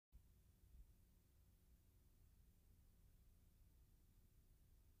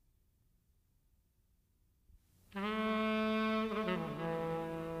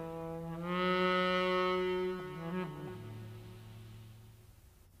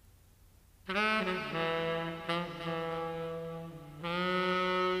My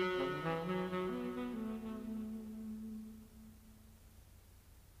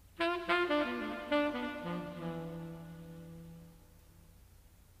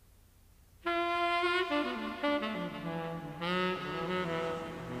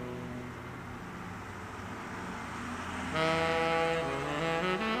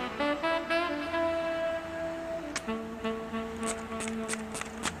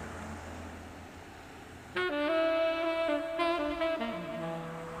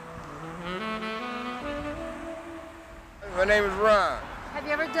name is Ron. Have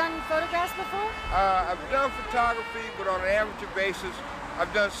you ever done photographs before? I've done photography, but on an amateur basis.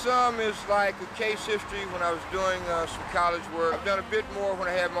 I've done some as like a case history when I was doing some college work. I've done a bit more when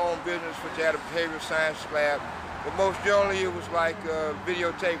I had my own business, which I had a behavioral science lab. But most generally it was like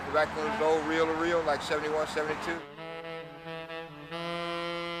videotape, back when it was old reel-to-reel, like 71, 72.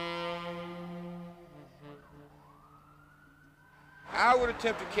 I would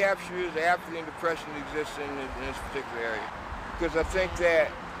attempt to capture the apathy and depression that exists in this particular area. Because I think that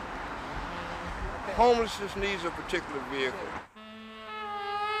homelessness needs a particular vehicle.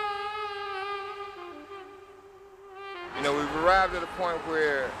 You know, we've arrived at a point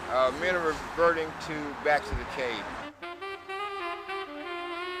where men are reverting back to the cave.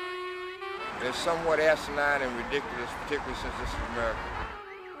 And it's somewhat asinine and ridiculous, particularly since this is America.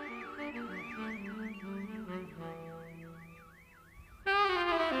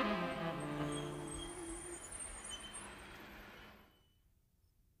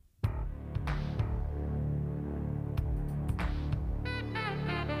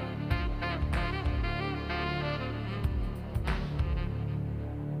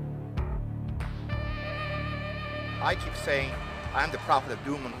 I keep saying I'm the prophet of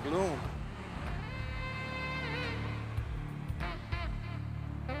doom and gloom.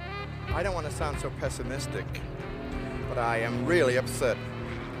 I don't want to sound so pessimistic, but I am really upset.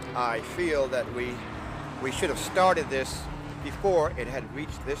 I feel that we should have started this before it had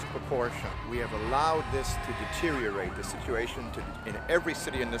reached this proportion. We have allowed this to deteriorate, the situation in every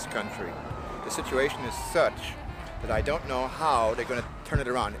city in this country. The situation is such that I don't know how they're going to turn it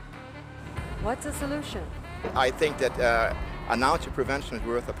around. What's the solution? I think that an ounce of prevention is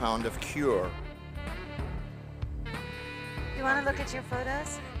worth a pound of cure. You want to look at your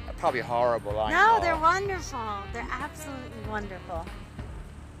photos? Probably horrible, I know. No, they're wonderful. They're absolutely wonderful.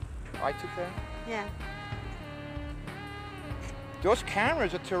 I took them? Yeah. Those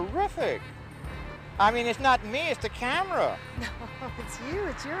cameras are terrific. I mean, it's not me, it's the camera. No, it's you,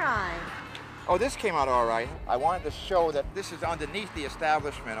 it's your eye. Oh, this came out all right. I wanted to show that this is underneath the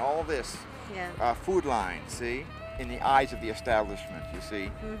establishment, all this. Yeah. Food line, see? In the eyes of the establishment, you see?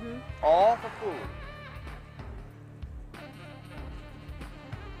 Mm-hmm. All for food.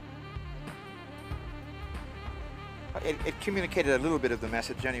 It communicated a little bit of the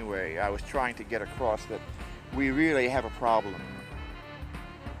message anyway. I was trying to get across that we really have a problem.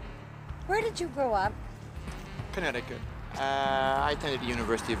 Where did you grow up? Connecticut. I attended the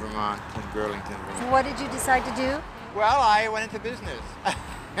University of Vermont in Burlington, Vermont. So what did you decide to do? Well, I went into business.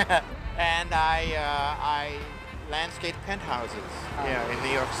 And I landscaped penthouses in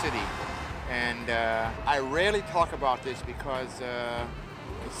New York City. And I rarely talk about this because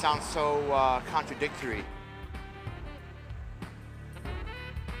it sounds so contradictory.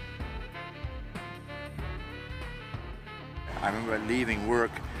 I remember leaving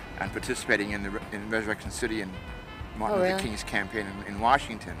work and participating in Resurrection City and Martin Luther King's campaign in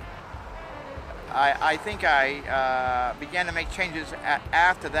Washington. I think I began to make changes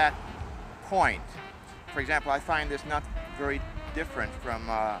after that point. For example, I find this not very different from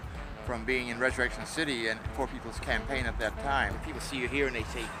being in Resurrection City and Poor People's Campaign at that time. People see you here and they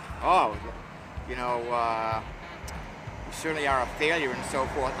say, oh, you know, you certainly are a failure and so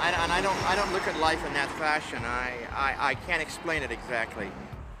forth. And I don't look at life in that fashion. I can't explain it exactly.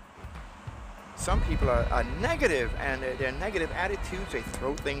 Some people are negative, and their negative attitudes, they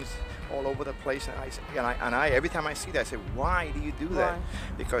throw things all over the place, and I every time I see that, I say, why do you do that? Why?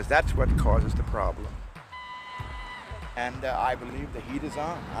 Because that's what causes the problem. And I believe the heat is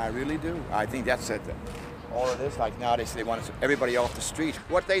on. I really do. I think that's it. All of this, like nowadays, they want everybody off the street.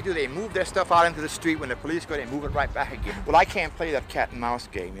 What they do, they move their stuff out into the street. When the police go, they move it right back again. Well, I can't play that cat and mouse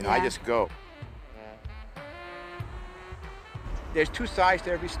game, you know, I just go. There's two sides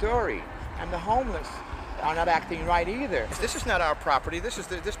to every story, and the homeless are not acting right either. This is not our property. This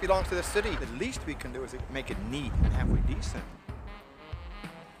belongs to the city. The least we can do is make it neat and halfway decent.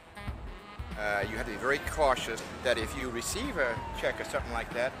 You have to be very cautious that if you receive a check or something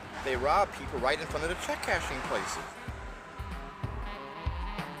like that, they rob people right in front of the check cashing places.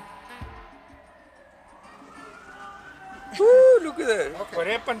 Woo, look at that. Okay. What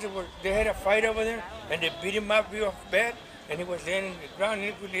happened was they had a fight over there, and they beat him up real bad, and he was laying on the ground.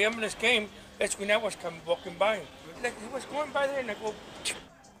 And when the ambulance came, that's when I was walking by. Like he was going by there, and I go.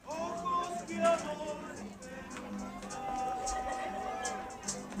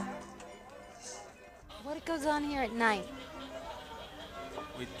 What goes on here at night?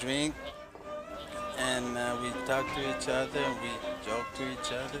 We drink, and we talk to each other, and we joke to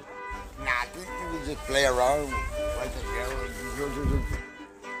each other. Nah, we just play around, like together.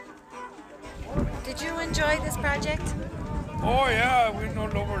 Did you enjoy this project? Oh yeah, we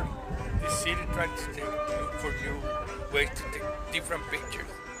all over the city trying to look for new ways to take different pictures.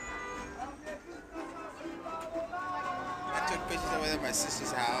 I took pictures over there at my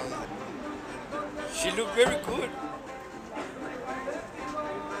sister's house. She looked very good.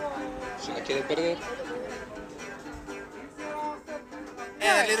 ¿Se la quiere perder?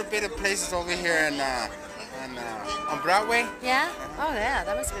 Yeah, a little bit of places over here on Broadway. Yeah? Oh yeah,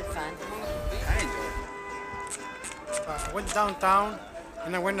 that must have been fun. I enjoyed it. I went downtown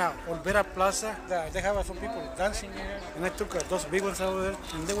and I went to Olvera Plaza. They have some people dancing here. And I took those big ones over there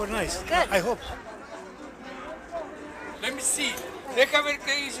and they were nice. Good. I hope. Let me see. Deja ver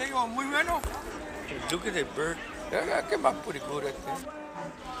qué dice yo. Muy bueno. Look at the bird. That came out pretty good, I think.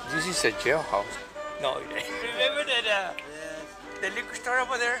 This is a jailhouse. No, it ain't. Remember that the liquor store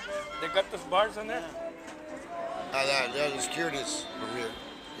over there? They got those bars on there? Yeah, the securities over here.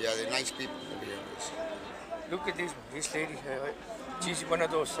 Yeah, they're nice people over here. Look at this one. This lady, she's one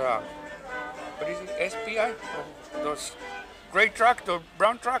of those, what is it, SPI? Oh, those gray trucks, those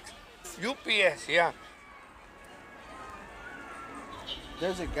brown trucks? UPS, yeah.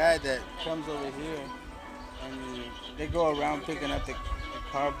 There's a guy that comes over here, and they go around picking up the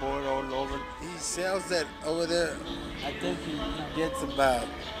cardboard all over. He sells that over there. I think he gets about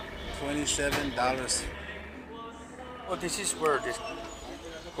 $27. Oh, this is where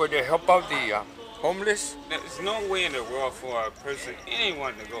they help out the homeless. There's no way in the world for a person,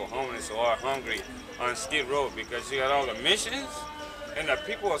 anyone, to go homeless or hungry on Skid Row because you got all the missions and the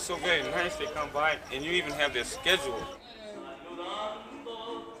people are so very nice. They come by and you even have their schedule.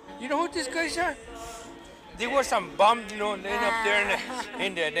 You know who these guys are? They were some bum, you know, laying up there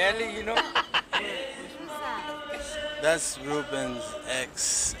in the alley, you know. That's Ruben's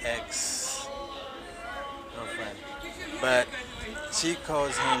ex-girlfriend, but she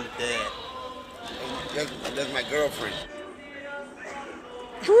calls him Dad. That's my girlfriend.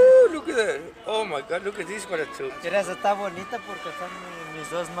 Woo, look at that. Oh my God, look at this one too. Esa está bonita porque están mis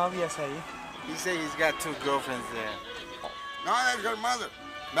dos novias ahí. He said he's got two girlfriends there. No, that's her mother.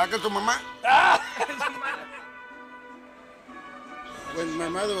 Back at tu mamá. When my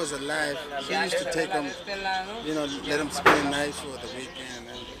mother was alive, she used to take them, you know, let them spend nights for the weekend.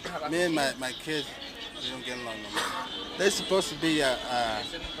 And me and my kids, we don't get along no more. They're supposed to be our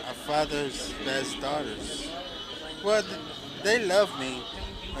father's best daughters. Well, they loved me.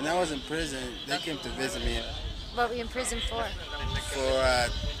 When I was in prison, they came to visit me. What were you in prison for? For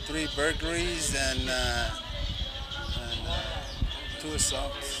 3 burglaries and 2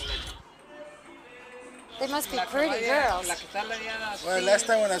 assaults. They must be pretty girls. Well, last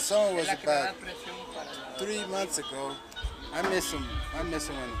time when I saw him was about 3 months ago. I miss him. I miss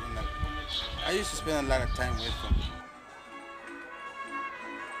him when I used to spend a lot of time with him.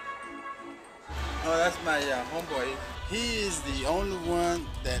 Oh, that's my homeboy. He is the only one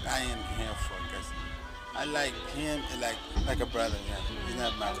that I am here for because I like him like a brother. Yeah. He's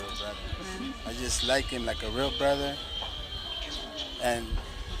not my real brother. I just like him like a real brother. And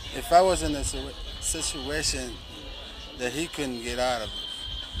if I was in a situation that he couldn't get out of,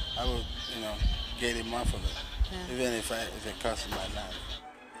 I would, you know, get him off of it, even if it cost him my life.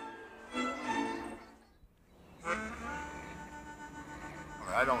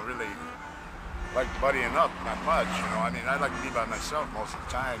 I don't really like buddying up that much, you know. I mean, I like to be by myself most of the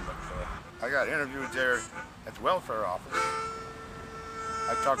time, but I got interviewed there at the welfare office.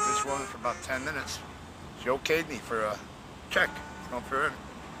 I talked to this woman for about 10 minutes. She okayed me for a check, you know, for,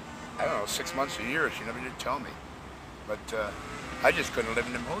 I don't know, 6 months, a year. She never did tell me. But I just couldn't live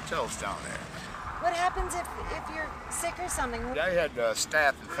in them hotels down there. What happens if you're sick or something? I had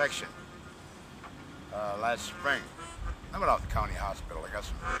staph infection last spring. I went out to the county hospital. I got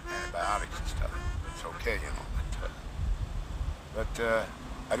some antibiotics and stuff. It's okay, you know. But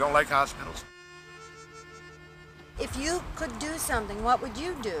I don't like hospitals. If you could do something, what would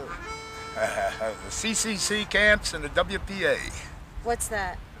you do? The CCC camps and the WPA. What's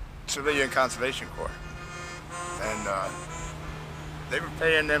that? Civilian Conservation Corps. And they were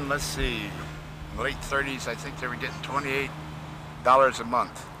paying them, let's see, in the late 30s, I think they were getting $28 a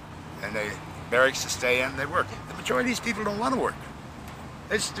month. And they barracks to stay in, they work. The majority of these people don't want to work.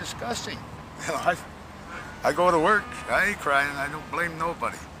 It's disgusting. You know, I go to work, I ain't crying, I don't blame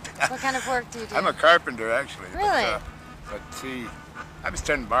nobody. What kind of work do you do? I'm a carpenter, actually. Really? But see, I was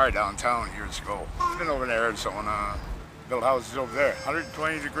tending bar downtown years ago. I've been over there in Arizona, built houses over there.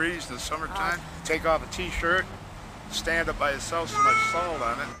 120 degrees in the summertime. Take off a t-shirt, stand up by yourself, so much salt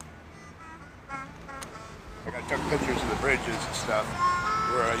on it. I took pictures of the bridges and stuff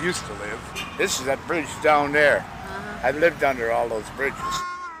where I used to live. This is that bridge down there. I've lived under all those bridges.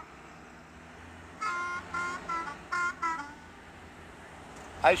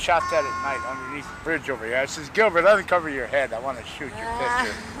 I shot that at night underneath the bridge over here. I says, Gilbert, uncover your head. I want to shoot your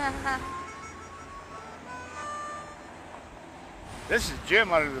picture. This is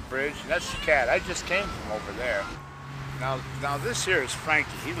Jim under the bridge, and that's the cat. I just came from over there. Now this here is Frankie.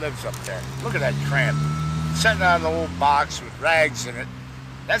 He lives up there. Look at that tramp. Sitting on the old box with rags in it.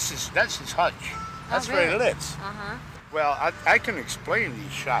 That's his hutch. That's where he lives. Well, I can explain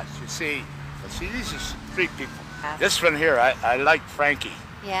these shots. You see, these are street people. This one here, I like Frankie.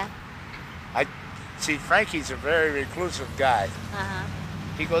 Yeah. See, Frankie's a very reclusive guy.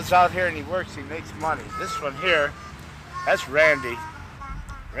 He goes out here and he works, he makes money. This one here, that's Randy.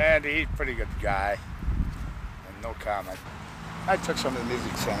 Randy, he's a pretty good guy. And no comment. I took some of the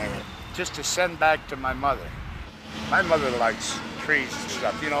music center just to send back to my mother. My mother likes trees and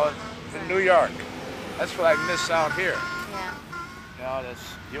stuff, you know, in New York. That's what I miss out here. Yeah. You know,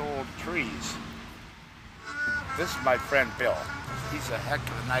 that's the old trees. This is my friend Bill. He's a heck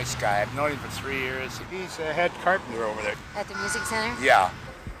of a nice guy. I've known him for 3 years. He's a head carpenter over there. At the music center? Yeah.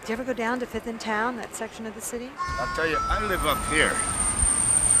 Do you ever go down to 5th and Town, that section of the city? I'll tell you, I live up here.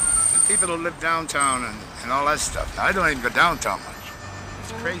 The people who live downtown and all that stuff. I don't even go downtown much.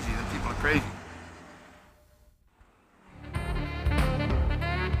 It's crazy. The people are crazy.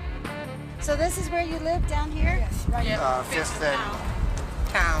 So this is where you live, down here? Yes, right here. 5th and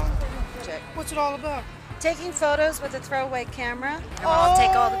Town. Check. What's it all about? Taking photos with a throwaway camera, and I'll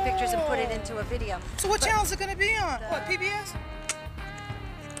take all the pictures and put it into a video. So what channel is it going to be on? What, PBS?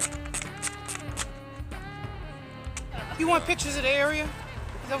 You want pictures of the area?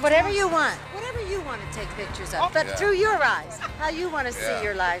 Whatever you want. Whatever you want to take pictures of, but through your eyes, how you want to see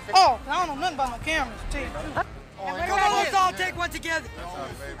your life. Oh, I don't know nothing about no cameras. Tell you the truth. Come on, let's all take one together.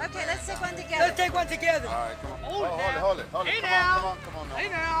 Okay, let's take one together. Let's take one together. All right, come on. Hold it. Hey now. Come on. Hey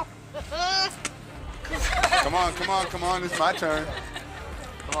now. Come on. It's my turn.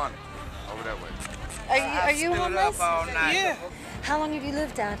 Come on. Over that way. Are you homeless? All night. Yeah. How long have you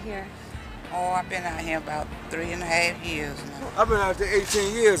lived out here? Oh, I've been out here about 3.5 years now. I've been out there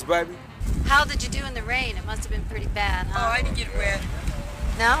 18 years, baby. How did you do in the rain? It must have been pretty bad, huh? Oh, I didn't get wet.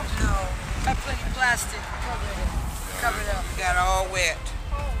 No? No. I put plastic covered up. Got all wet.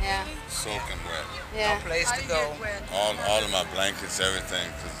 Yeah. Soaking wet. Yeah. No place to go. All of my blankets,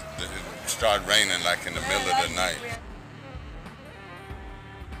 everything, because it started raining like in the middle of the night.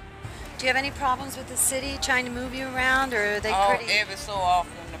 Do you have any problems with the city trying to move you around, or are they pretty? Every so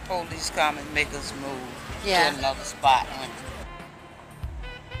often the police come and make us move Yeah. to another spot.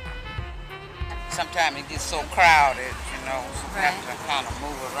 Sometimes it gets so crowded, you know, so we have to kind of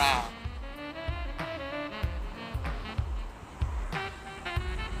move around.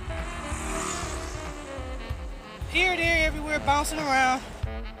 Here, there, everywhere, bouncing around.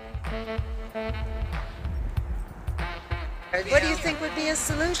 What do you think would be a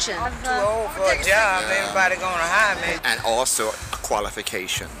solution? I'm too old for a job. Everybody gonna hire me. And also a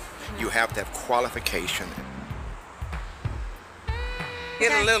qualification. You have to have qualification.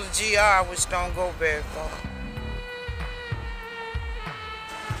 Get a little GR, which don't go very far.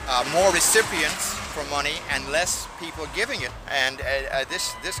 More recipients for money and less people giving it, and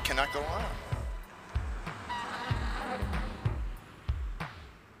this cannot go on.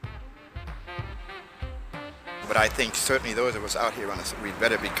 But I think certainly those of us out here on this, we'd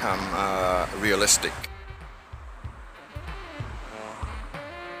better become realistic.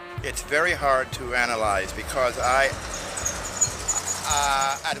 It's very hard to analyze because at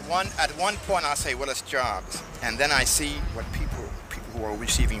one point I'll say, well, it's jobs, and then I see what people who are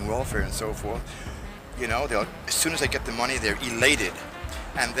receiving welfare and so forth, you know, as soon as they get the money, they're elated,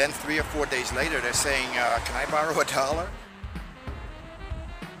 and then 3 or 4 days later they're saying, can I borrow $1?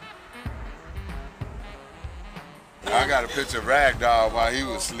 I got a picture of Ragdoll while he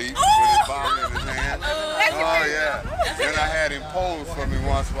was asleep with his bottle in his hand. Oh, yeah. Then I had him pose for me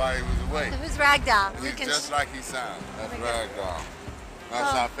once while he was away. Who's Ragdoll? He's just like he sounds. That's Ragdoll.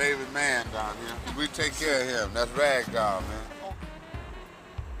 That's our favorite man down here. We take care of him. That's Ragdoll, man.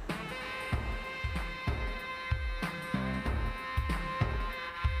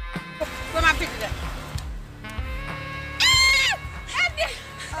 Where my picture?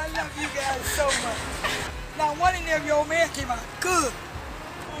 you guys so much. Now, one of them, your old man came out good.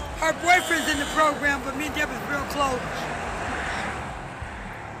 Her boyfriend's in the program, but me and Deb is real close.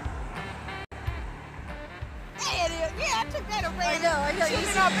 Hey, it is. Yeah, I took that away. I know. You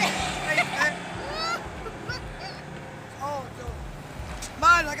see. Oh, no.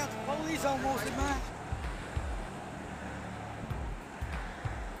 Mine, I got the police almost in mine.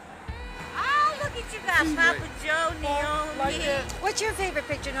 Oh, look at you guys. Papa Joe, Naomi. What's your favorite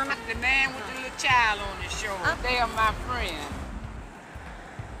picture, Norma? The man with the little child on his shoulder. They are my friend.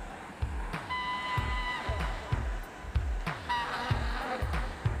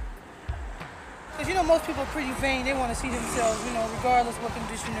 Because, you know, most people are pretty vain. They want to see themselves, you know, regardless of what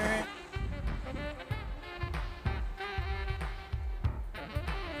condition they're in.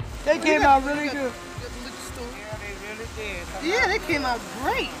 They came out really good. Yeah, they really did. Yeah, they came out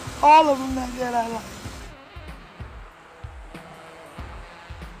great. All of them that I like.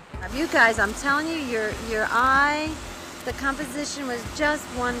 You guys, I'm telling you, your eye, the composition was just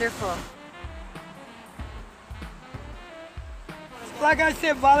wonderful. Like I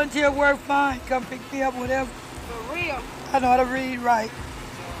said, volunteer work, fine. Come pick me up, whatever. For real. I know how to read right.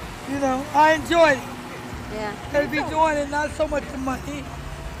 You know, I enjoyed it. Yeah. They be doing it, not so much the money.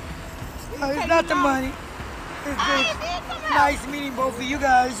 It's not the money. It's just nice meeting both of you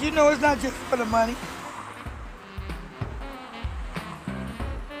guys. You know, it's not just for the money.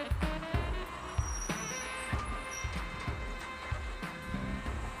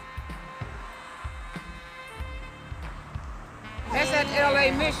 That's at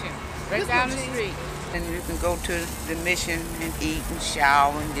LA Mission, right down the street. And you can go to the mission and eat and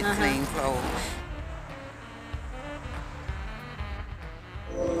shower and get clean clothes.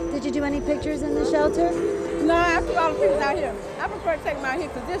 Did you do any pictures in the shelter? No, I took all the pictures out here. I prefer to take them out here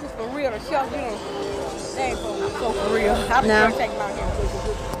because this is for real. The shelter, you know, they ain't for real. I prefer to take them out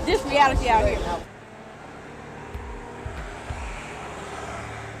here. This reality out here.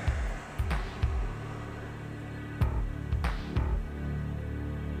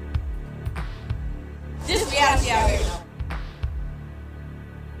 This reality out here.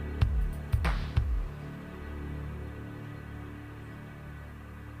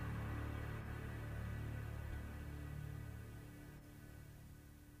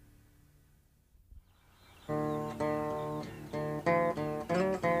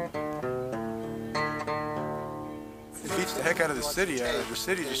 It beats the heck out of the city. The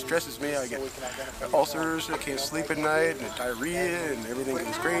city just stresses me. I get ulcers, I can't sleep at night, and diarrhea, and everything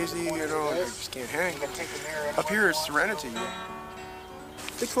goes crazy, you know, I just can't hang. Up here, it's serenity.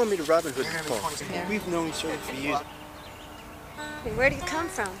 They call me the Robin Hood of Paul. We've known each other for years. Where did you come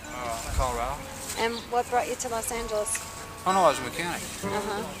from? Colorado. And what brought you to Los Angeles? Oh no, I was a mechanic.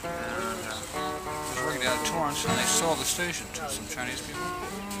 Uh-huh. I was working down at Torrance and they sold the station to some Chinese people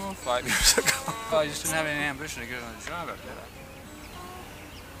 5 years ago. I just didn't have any ambition to get another job after that.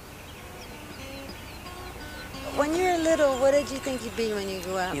 When you were little, what did you think you'd be when you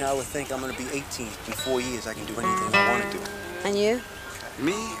grew up? You know, I would think I'm going to be 18. In 4 years, I can do anything I want to do. And you?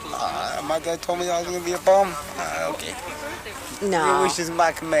 Me? My dad told me I was going to be a bum. Okay. No. Your wish is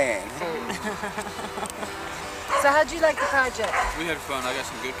my command. So how'd you like the project? We had fun. I got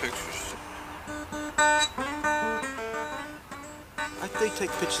some good pictures. They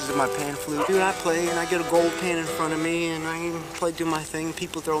take pictures of my pan flute. Dude, I play and I get a gold pan in front of me and I play, do my thing.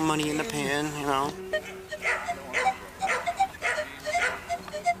 People throw money in the pan, you know.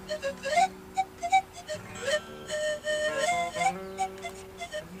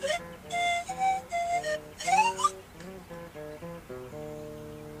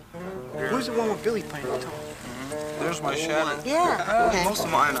 Where's the one with Billy playing guitar? There's my shadow. Yeah. Okay. Most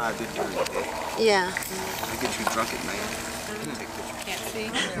of mine I did during the day. Yeah. I get you drunk at night. Can't see.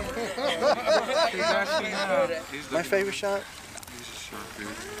 My favorite shot?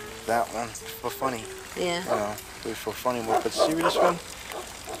 That one, for funny. Yeah. For funny, but serious one?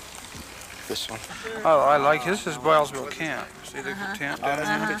 This one. Oh, I like this. Is Bilesville Camp. See the tent down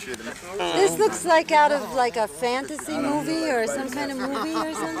there? This looks like out of like a fantasy movie or some kind of movie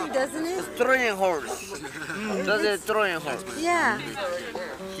or something, doesn't it? Trojan horse. That's a Trojan horse. Yeah.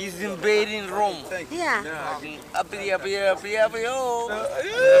 He's invading Rome. Yeah. Up, what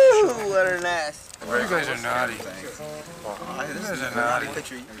a nice. You guys are naughty. You guys are naughty.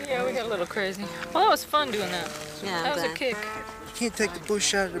 Yeah, we got a little crazy. Well, that was fun doing that. Yeah, that was a kick. You can't take the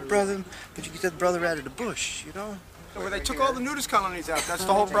bush out of the brother, but you can take the brother out of the bush, you know? Where they took all the nudist colonies out. That's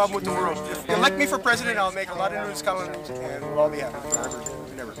the whole problem with the world. If you elect me for president, I'll make a lot of nudist colonies, and we'll all be happy forever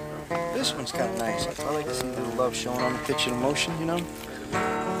and ever. This one's kind of nice. I like to see a little love showing on the picture in motion, you know?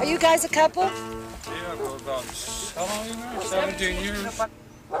 Are you guys a couple? Yeah, for about, how long you married? 17 years.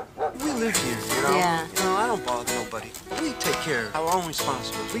 We live here, you know? Yeah. You know, I don't bother nobody. We take care of our own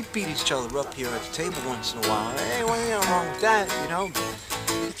responsibilities. We beat each other up here at the table once in a while. Hey, well, ain't nothing wrong with that, you know?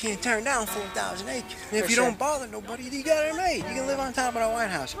 You can't turn down 4,000 acres. And if you don't bother nobody, you got it made. You can live on top of the White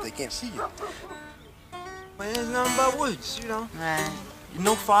House if they can't see you. Man, there's nothing but woods, you know? Right.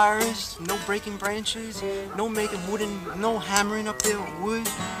 No fires, no breaking branches, no making wooden, no hammering up there with wood,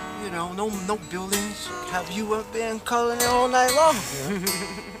 you know, no buildings. Have you up there and coloring it all night long?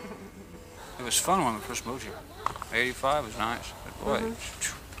 It was fun when we first moved here. 85 was nice, but boy,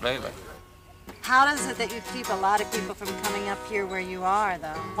 lately. How does it that you keep a lot of people from coming up here where you are,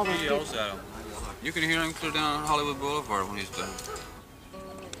 though? All those He yells at him. You can hear him clear down Hollywood Boulevard when he's done.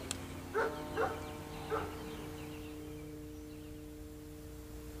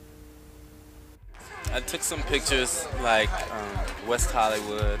 I took some pictures like West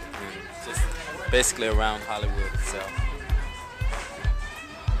Hollywood and just basically around Hollywood itself.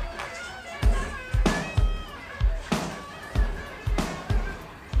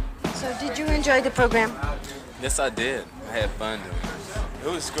 So did you enjoy the program? Yes, I did. I had fun doing it.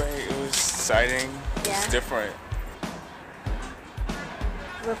 It was great. It was exciting. Yeah. It's different.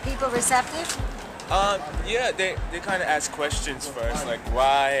 Were people receptive? Yeah, they kind of asked questions first, like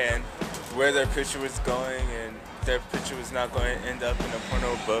why and where their picture was going, and their picture was not going to end up in a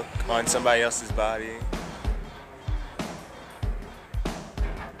porno book on somebody else's body.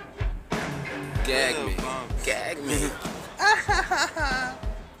 Gag me. Gag me.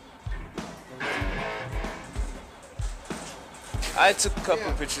 I took a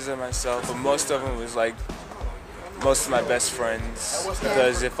couple pictures of myself, but most of them was like most of my best friends,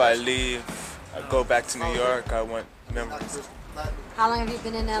 because if I leave, I go back to New York, I want memories. How long have you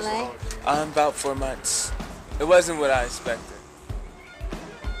been in LA? About 4 months. It wasn't what I expected.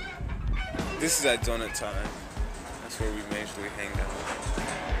 This is at donut time. That's where we majorly hang out.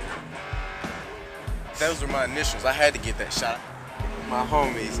 Those were my initials. I had to get that shot. My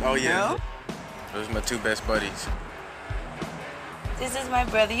homies. Oh yeah. Those are my two best buddies. This is my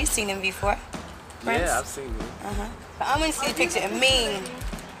brother. You've seen him before. Prince? Yeah, I've seen him. I'm gonna see a picture of me.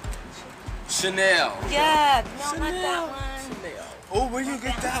 Chanel. Yeah, no, not that one. Oh, where you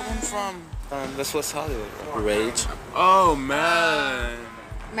get that one from? That's West Hollywood. Rage. Oh man.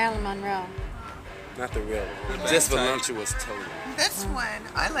 Marilyn Monroe. Not the real one. Just voluptuous total. This one,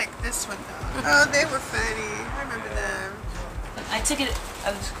 I like this one though. Oh, they were funny. I remember them. I took it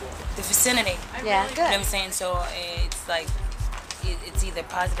of the vicinity. Yeah, You know what I'm saying? So it's like, it's either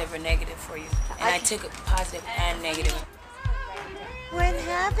positive or negative for you. And I took it positive and negative. What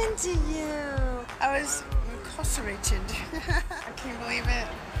happened to you? I was incarcerated. I can't believe it.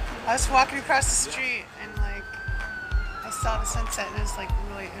 I was walking across the street and like, I saw the sunset and it was like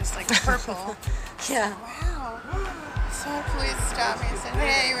really, it was like purple. Yeah. Wow. So the police stopped me and said,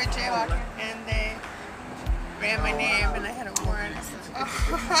 hey, you were jaywalking. And they ran my name and I had a warrant. I said,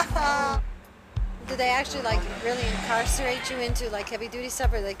 oh. Do they actually like really incarcerate you into like heavy duty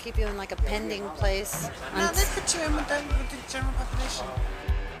stuff, or they keep you in like a pending place? No, they put you in with the general population.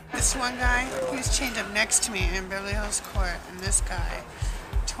 This one guy, he was chained up next to me in Beverly Hills Court, and this guy,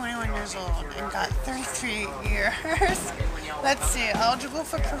 21 years old, and got 33 years. Let's see, eligible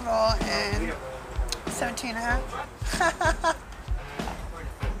for parole in 17 and a half.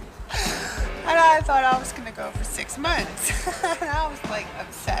 And I thought I was gonna go for 6 months. And I was like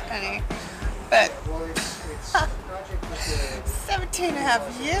upset, honey. But 17 and a half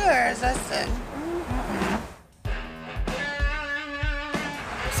years, I said.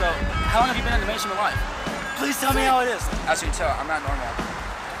 So, how long have you been in the mainstream of life? Please tell me how it is. As you can tell, I'm not normal.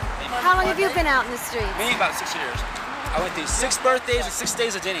 How long have you been out in the streets? Me, about 6 years. I went through 6 birthdays and 6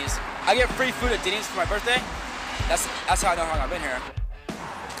 days of Denny's. I get free food at Denny's for my birthday. That's how I know how long I've been here.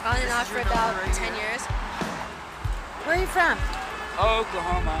 On and off for about 10 years. Where are you from?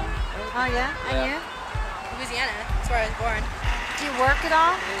 Oklahoma. Oh yeah? And you? Louisiana. That's where I was born. Do you work at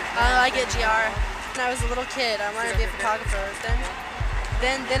all? I get GR. When I was a little kid, I wanted to be a photographer.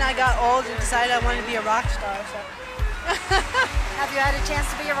 Then I got old and decided I wanted to be a rock star. So. Have you had a chance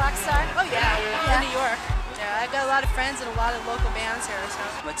to be a rock star? Oh yeah, in New York. Yeah, I've got a lot of friends and a lot of local bands here. So.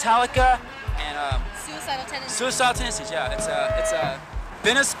 Metallica and Suicidal Tendencies. Suicidal Tendencies, yeah. It's a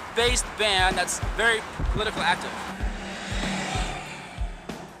Venice-based band that's very politically active.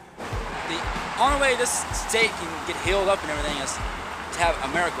 The only way this state can get healed up and everything is to have a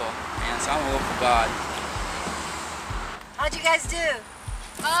miracle, and so I'm a little for God. How'd you guys do?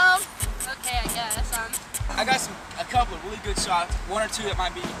 Okay, I guess. I got a couple of really good shots, 1 or 2 that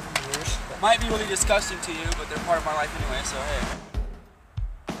might be really disgusting to you, but they're part of my life anyway, so hey.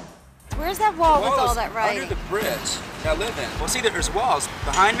 Where's that wall with all that writing? Under the bridge. that I live in. Well, see, there's walls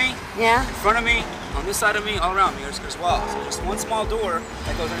behind me, Yeah. in front of me, on this side of me, all around me. There's walls. There's just one small door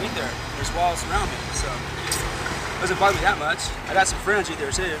that goes underneath there. There's walls around me, so it doesn't bother me that much. I got some friends out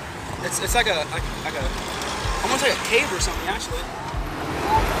there too. It's like a almost like a cave or something actually.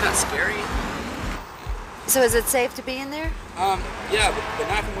 It's not scary. So is it safe to be in there? Yeah, but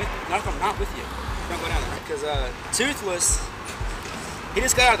not if I'm not with you. Don't go down there because Toothless. He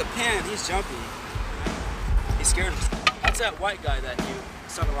just got out of the pen. He's jumpy. He's scared. That's that white guy that you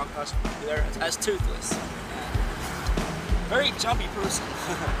saw the wrong across there. That's Toothless. Very jumpy person.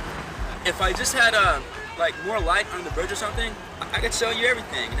 If I just had like more light on the bridge or something, I could show you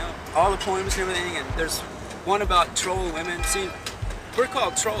everything. You know, all the poems and everything. And there's one about troll women. See, we're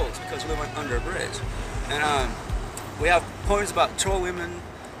called trolls because we live under a bridge, and we have poems about troll women,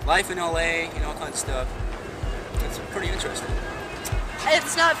 life in LA. You know, all kinds of stuff. It's pretty interesting.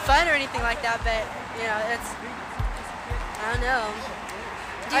 It's not fun or anything like that, but you know, I don't know.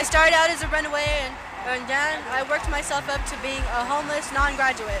 I started out as a runaway, and then I worked myself up to being a homeless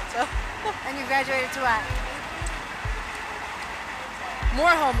non-graduate. So. And you graduated to what? More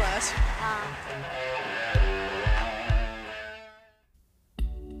homeless.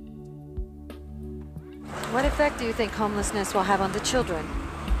 What effect do you think homelessness will have on the children?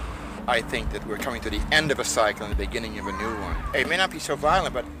 I think that we're coming to the end of a cycle and the beginning of a new one. It may not be so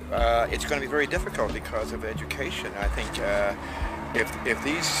violent, but it's going to be very difficult because of education. I think if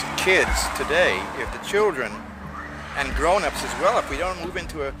these kids today, if the children and grown-ups as well, if we don't move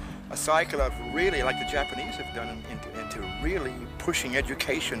into a cycle of really, like the Japanese have done, into really pushing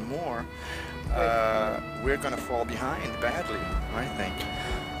education more, we're going to fall behind badly, I think.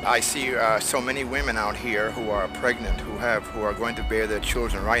 I see so many women out here who are pregnant, who are going to bear their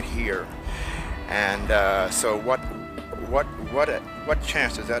children right here, and so what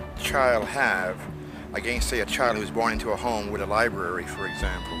chance does that child have against, say, a child who's born into a home with a library, for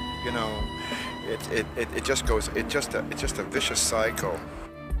example? You know, it just goes. It's just a vicious cycle.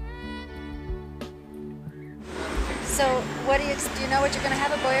 So, what do you know what you're going to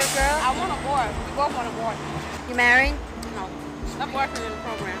have, a boy or a girl? I want a boy. We both want a boy. You married? No. I'm working in the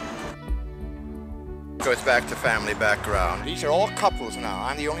program. Goes back to family background. These are all couples now.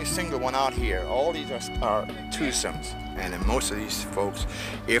 I'm the only single one out here. All these are twosomes, and in most of these folks,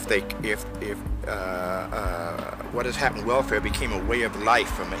 if what has happened, welfare became a way of life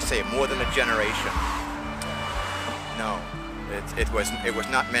for, say, more than a generation. No, it was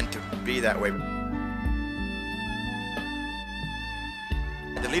not meant to be that way.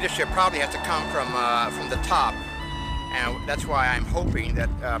 The leadership probably has to come from the top. And that's why I'm hoping that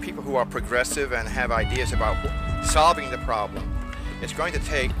people who are progressive and have ideas about solving the problem, it's going to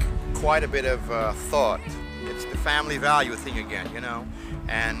take quite a bit of thought. It's the family value thing again, you know,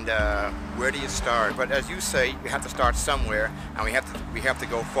 and where do you start? But as you say, you have to start somewhere, and we have to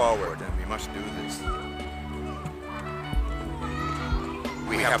go forward, and we must do this.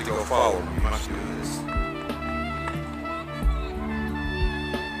 We have to go forward. We must do this.